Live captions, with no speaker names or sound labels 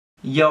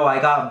Yo, I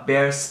got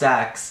bare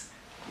stacks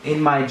in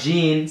my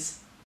jeans.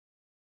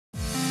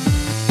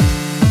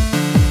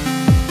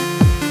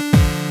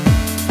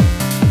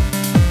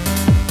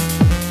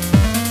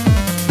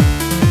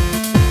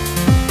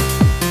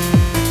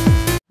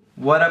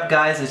 What up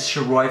guys, it's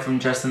Sharoy from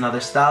Just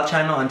Another Style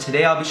channel, and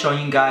today I'll be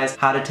showing you guys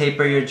how to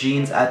taper your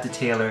jeans at the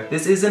tailor.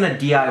 This isn't a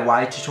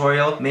DIY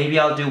tutorial, maybe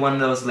I'll do one of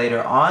those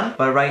later on,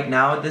 but right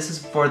now this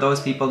is for those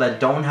people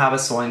that don't have a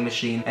sewing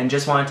machine and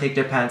just want to take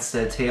their pants to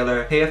the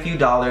tailor, pay a few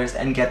dollars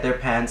and get their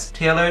pants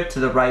tailored to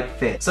the right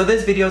fit. So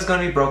this video is going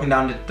to be broken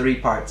down into 3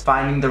 parts: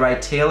 finding the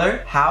right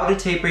tailor, how to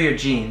taper your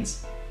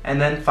jeans, and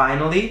then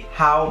finally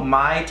how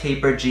my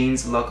tapered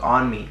jeans look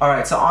on me.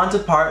 Alright, so on to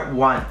part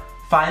 1.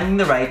 Finding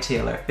the right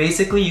tailor.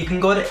 Basically, you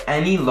can go to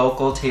any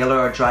local tailor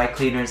or dry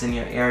cleaners in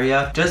your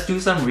area. Just do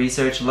some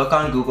research, look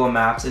on Google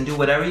Maps, and do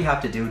whatever you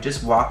have to do.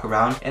 Just walk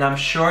around, and I'm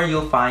sure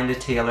you'll find a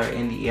tailor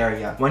in the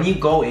area. When you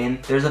go in,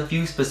 there's a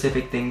few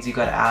specific things you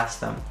gotta ask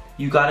them.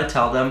 You gotta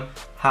tell them,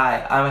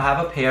 "Hi, I have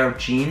a pair of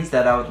jeans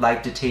that I would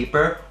like to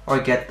taper or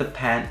get the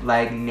pant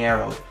leg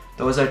narrowed."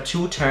 Those are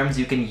 2 terms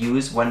you can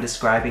use when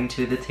describing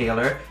to the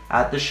tailor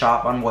at the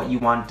shop on what you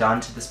want done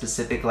to the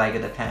specific leg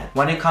of the pant.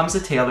 When it comes to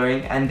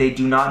tailoring and they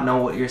do not know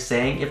what you're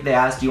saying, if they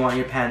ask, do you want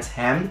your pants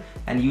hemmed,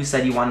 and you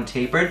said you want it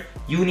tapered,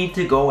 you need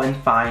to go and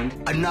find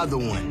another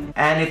one.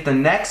 And if the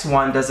next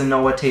one doesn't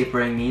know what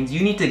tapering means,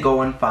 you need to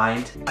go and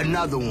find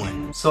another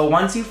one. So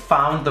once you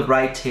found the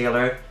right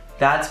tailor,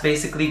 that's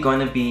basically going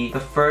to be the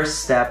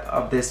first step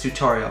of this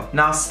tutorial.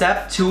 Now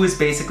step 2 is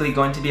basically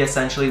going to be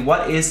essentially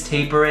what is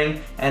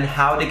tapering and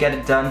how to get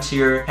it done to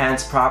your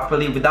pants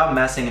properly without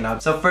messing it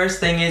up. So first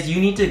thing is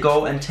you need to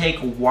go and take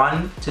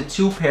 1 to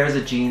 2 pairs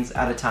of jeans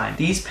at a time.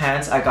 These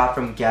pants I got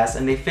from Guess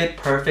and they fit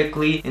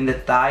perfectly in the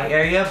thigh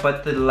area,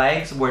 but the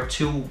legs were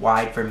too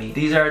wide for me.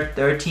 These are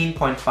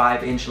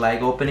 13.5 inch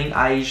leg opening.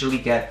 I usually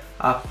get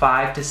a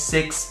 5 to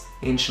 6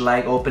 inch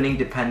leg opening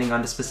depending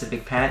on the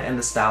specific pant and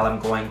the style I'm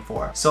going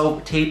for.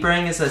 So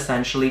tapering is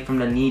essentially from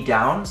the knee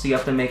down, so you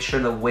have to make sure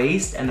the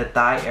waist and the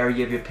thigh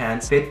area of your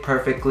pants fit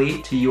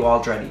perfectly to you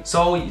already.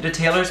 So the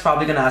tailor is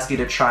probably going to ask you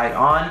to try it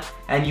on,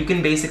 and you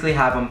can basically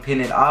have them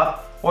pin it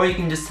up, or you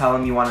can just tell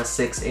them you want a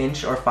 6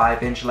 inch or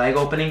 5 inch leg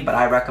opening, but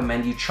I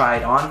recommend you try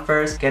it on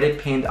first, get it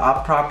pinned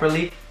up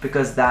properly,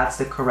 because that's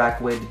the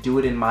correct way to do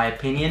it in my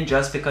opinion.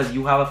 Just because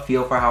you have a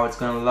feel for how it's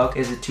going to look.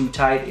 Is it too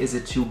tight? Is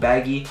it too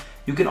baggy?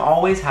 You can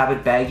always have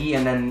it baggy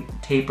and then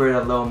taper it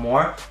a little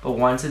more, but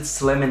once it's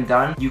slim and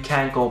done, you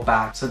can't go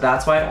back. So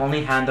that's why I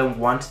only hand them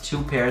 1 to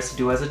 2 pairs to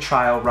do as a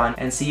trial run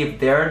and see if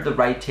they're the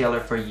right tailor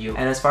for you.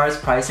 And as far as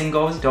pricing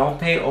goes, don't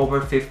pay over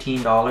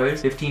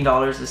 $15.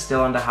 $15 is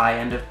still on the high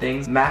end of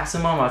things.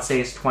 Maximum I'd say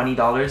is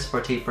 $20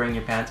 for tapering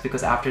your pants,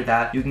 because after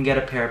that you can get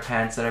a pair of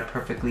pants that are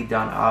perfectly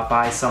done up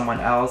by someone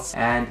else,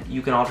 and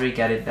you can already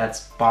get it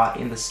that's bought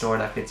in the store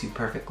that fits you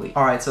perfectly.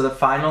 Alright, so the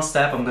final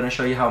step, I'm going to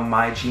show you how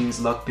my jeans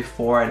look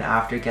before and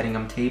after getting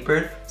them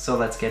tapered, so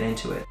let's get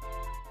into it.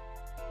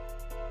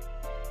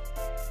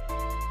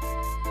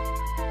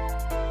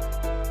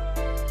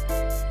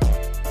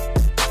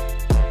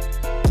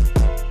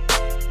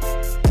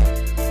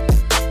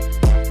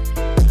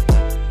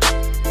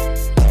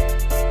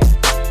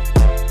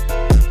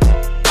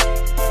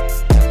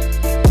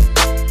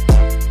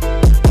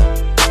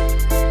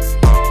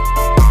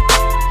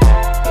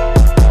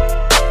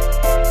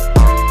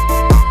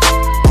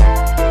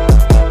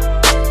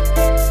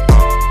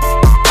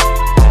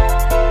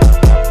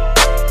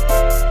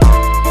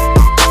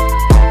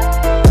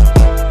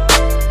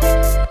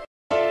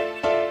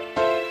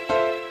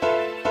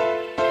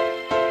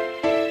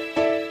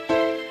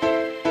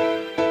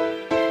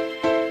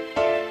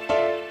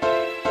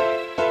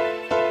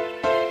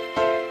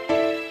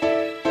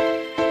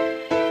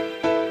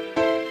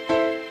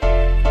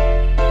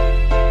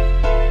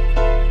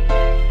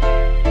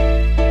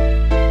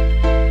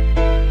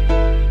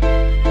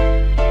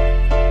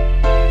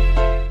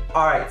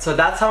 So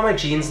that's how my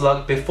jeans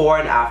look before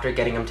and after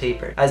getting them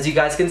tapered. As you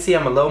guys can see,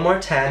 I'm a little more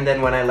tan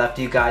than when I left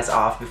you guys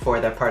off before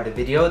that part of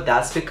the video.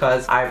 That's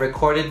because I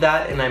recorded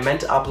that and I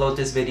meant to upload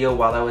this video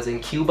while I was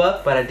in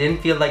Cuba, but I didn't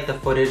feel like the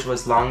footage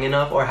was long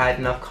enough or had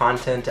enough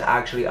content to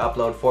actually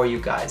upload for you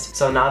guys.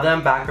 So now that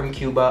I'm back from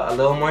Cuba, a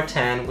little more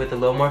tan with a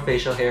little more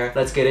facial hair,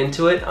 let's get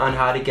into it on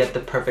how to get the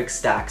perfect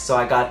stack. So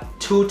I got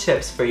 2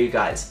 tips for you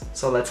guys.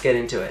 So let's get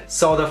into it.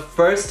 So the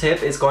first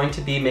tip is going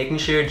to be making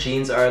sure your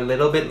jeans are a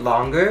little bit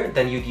longer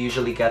than you'd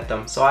usually get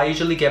them. So I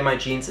usually get my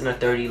jeans in a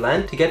 30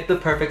 length. To get the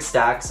perfect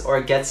stacks or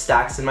get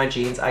stacks in my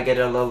jeans, I get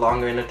it a little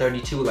longer in a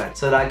 32 length.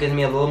 So that gives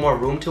me a little more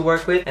room to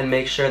work with and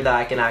make sure that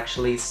I can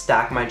actually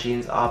stack my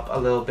jeans up a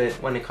little bit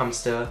when it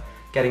comes to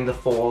getting the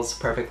folds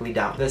perfectly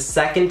down. The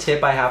second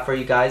tip I have for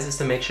you guys is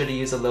to make sure to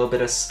use a little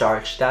bit of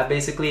starch. That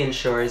basically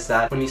ensures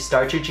that when you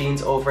starch your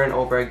jeans over and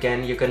over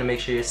again, you're gonna make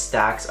sure your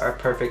stacks are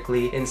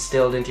perfectly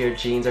instilled into your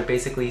jeans, or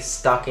basically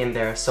stuck in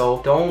there.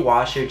 So don't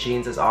wash your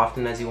jeans as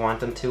often as you want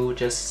them to.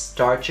 Just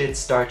starch it,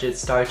 starch it,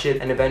 starch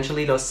it, and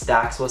eventually those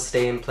stacks will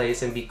stay in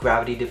place and be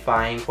gravity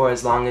defying for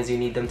as long as you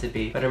need them to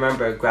be. But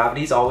remember,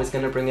 gravity's always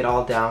gonna bring it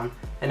all down.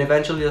 and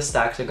eventually the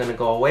stacks are gonna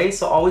go away,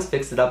 so always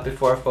fix it up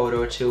before a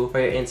photo or two for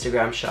your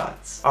Instagram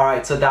shots.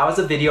 Alright, so that was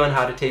a video on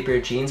how to taper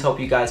your jeans. Hope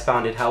you guys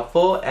found it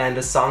helpful, and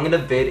the song in the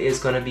vid is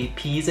gonna be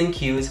P's and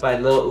Q's by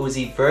Lil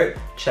Uzi Vert.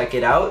 Check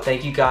it out.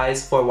 Thank you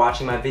guys for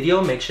watching my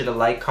video. Make sure to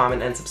like,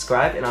 comment, and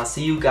subscribe, and I'll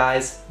see you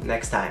guys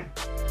next time.